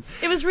meme.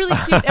 it was really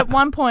cute. At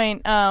one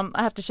point, I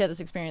have to share this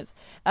experience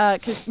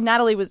because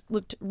Natalie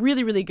looked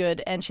really, really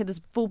good, and she had this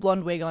full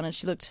blonde wig on, and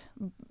she looked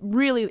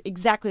really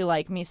exactly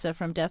like Misa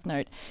from Death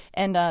Note.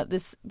 And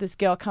this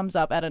girl comes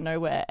up out of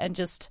nowhere and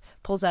just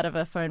pulls out of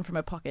her phone from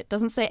her pocket,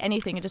 doesn't say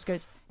anything, and just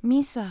goes,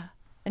 "Misa,"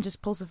 and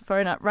just pulls the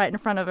phone up right in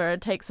front of her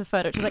and takes a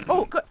photo. She's like,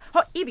 "Oh, good.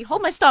 Oh, Evie,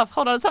 hold my stuff.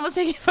 Hold on, someone's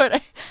taking a photo."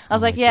 I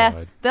was like,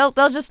 "Yeah, God.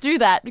 they'll just do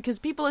that because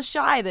people are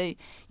shy. They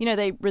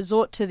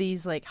resort to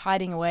these like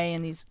hiding away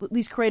in these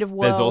creative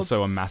worlds." There's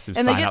also a massive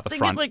and sign out the they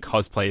front: get, like,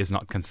 cosplay is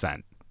not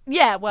consent.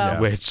 Yeah,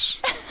 well, Which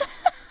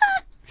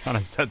kind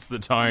of sets the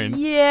tone.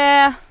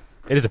 yeah.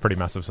 It is a pretty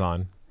massive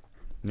sign.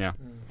 Yeah.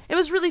 It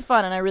was really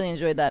fun, and I really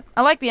enjoyed that.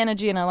 I like the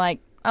energy, and I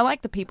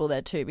like the people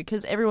there too,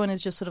 because everyone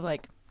is just sort of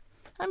like,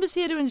 I'm just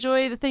here to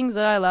enjoy the things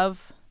that I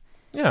love.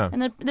 Yeah.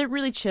 And they're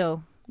really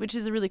chill, which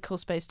is a really cool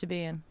space to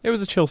be in. It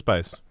was a chill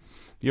space.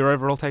 Your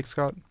overall take,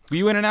 Scott? Were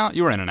you in and out?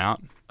 You were in and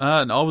out.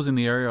 No, I was in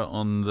the area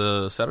on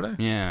the Saturday.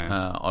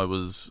 Yeah. I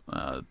was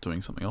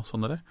doing something else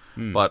on the day.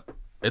 But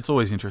it's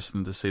always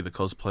interesting to see the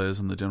cosplayers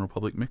and the general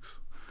public mix.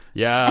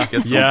 Yeah.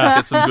 Get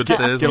some good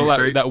stares Get on all the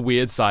street. that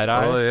weird side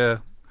eye. Oh, yeah.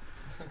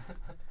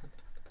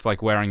 It's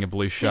like wearing a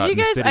blue shirt Did in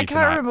you the guys? city I can't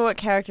tonight. remember what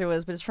character it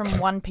was, but it's from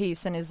One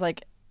Piece, and is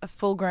like a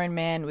full-grown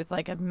man with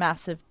like a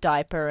massive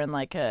diaper and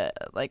like a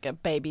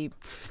baby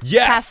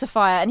Yes!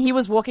 pacifier, and he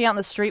was walking out in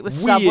the street with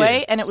Weird.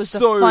 Subway, and it was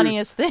So- the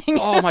funniest thing.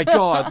 Oh my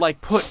god!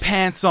 Like put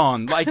pants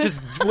on. Like just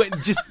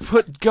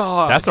put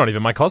God. That's not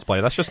even my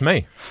cosplay. That's just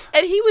me.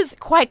 And he was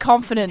quite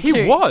confident He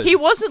too. was. He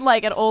wasn't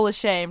like at all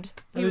ashamed.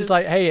 He was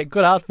like, "Hey,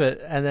 good outfit,"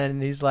 and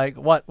then he's like,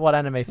 "What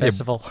anime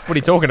festival?" What are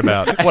you talking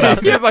about? What else?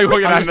 He's like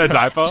walking out in a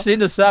diaper. Just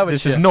into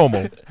sandwich. This is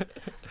normal.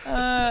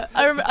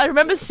 I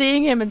remember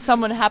seeing him, and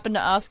someone happened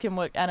to ask him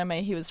what anime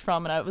he was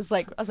from, and I was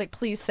like,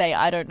 "Please say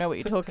I don't know what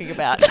you're talking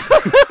about."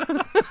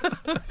 I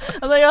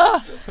was like,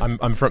 "Oh,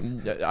 I'm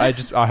from. I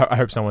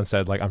hope someone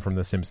said like I'm from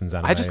the Simpsons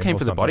anime. I just came or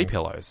for the body something.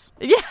 pillows.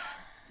 yeah."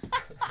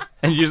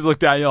 And you just looked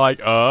down and you're like,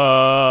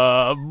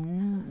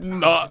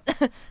 not.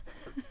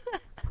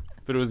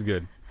 But it was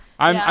good.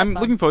 I'm fun.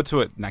 looking forward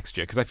to it next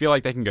year because I feel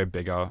like they can go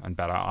bigger and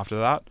better after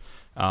that.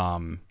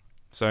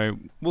 So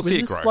we'll Was see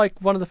it this grow. like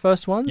one of the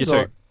first ones? Year two.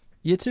 or-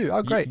 Year two.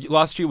 Oh, great.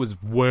 Last year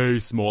was way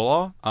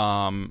smaller.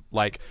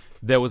 Like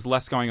there was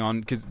less going on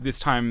because this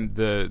time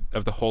the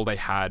hall they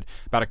had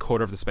about a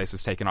quarter of the space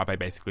was taken up by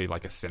basically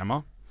like a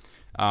cinema.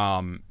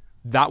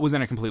 That was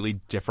in a completely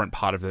different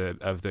part of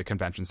the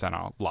convention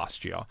center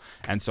last year,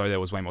 and so there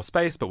was way more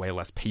space, but way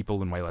less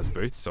people and way less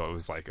booths. So it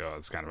was like,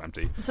 it's kind of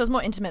empty. So it was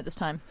more intimate this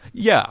time.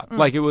 Yeah,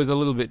 like it was a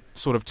little bit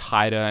sort of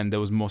tighter, and there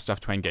was more stuff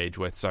to engage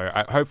with. So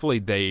hopefully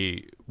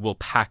they will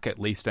pack at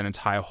least an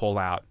entire hall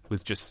out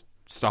with just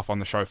stuff on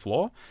the show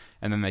floor,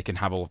 and then they can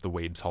have all of the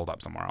weebs holed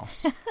up somewhere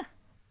else.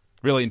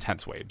 Really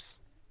intense weebs.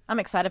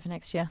 I'm excited for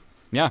next year.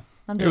 Yeah.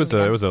 I'm It doing was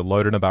again. a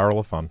load in a barrel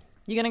of fun.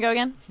 You gonna go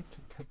again,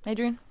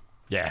 Adrian?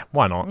 Yeah,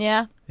 why not?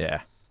 Yeah.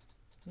 Yeah.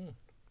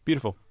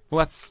 Beautiful.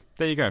 Well,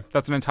 there you go.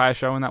 That's an entire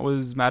show, and that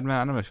was Mad Men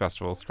Anime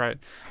Festival. It's great.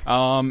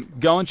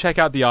 Go and check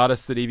out the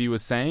artist that Evie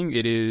was saying.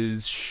 It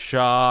is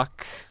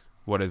Shark.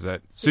 What is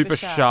it? Super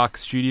Shark. Shark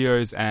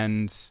Studios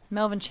and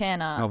Melvin Chan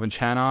art. Melvin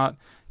Chan art.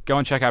 Go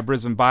and check out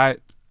Brisbane Byte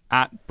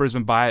at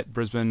Brisbane Byte,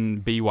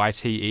 Brisbane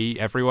BYTE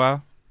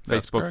everywhere.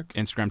 That's Facebook, correct.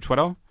 Instagram,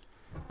 Twitter.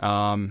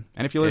 And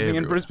if you're listening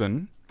in Everywhere.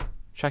 Brisbane,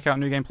 check out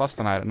New Game Plus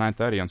tonight at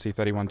 9:30 on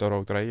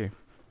c31.org.au.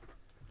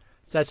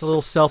 That's a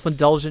little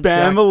self-indulgent.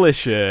 Jack.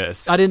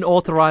 Spam-malicious. I didn't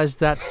authorize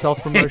that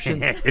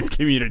self-promotion. It's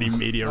community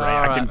media, Ray.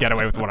 All I can right. get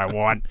away with what I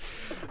want.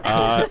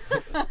 That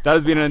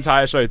has been an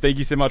entire show. Thank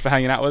you so much for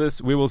hanging out with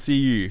us. We will see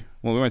you.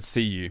 Well, we won't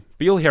see you,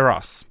 but you'll hear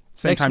us.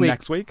 Same time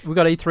next week. We've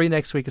got E3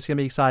 next week. It's going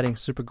to be exciting.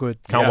 Super good.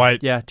 Can't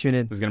wait. Yeah, tune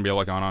in. There's going to be a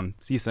lot going on.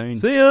 See you soon.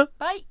 See ya. Bye.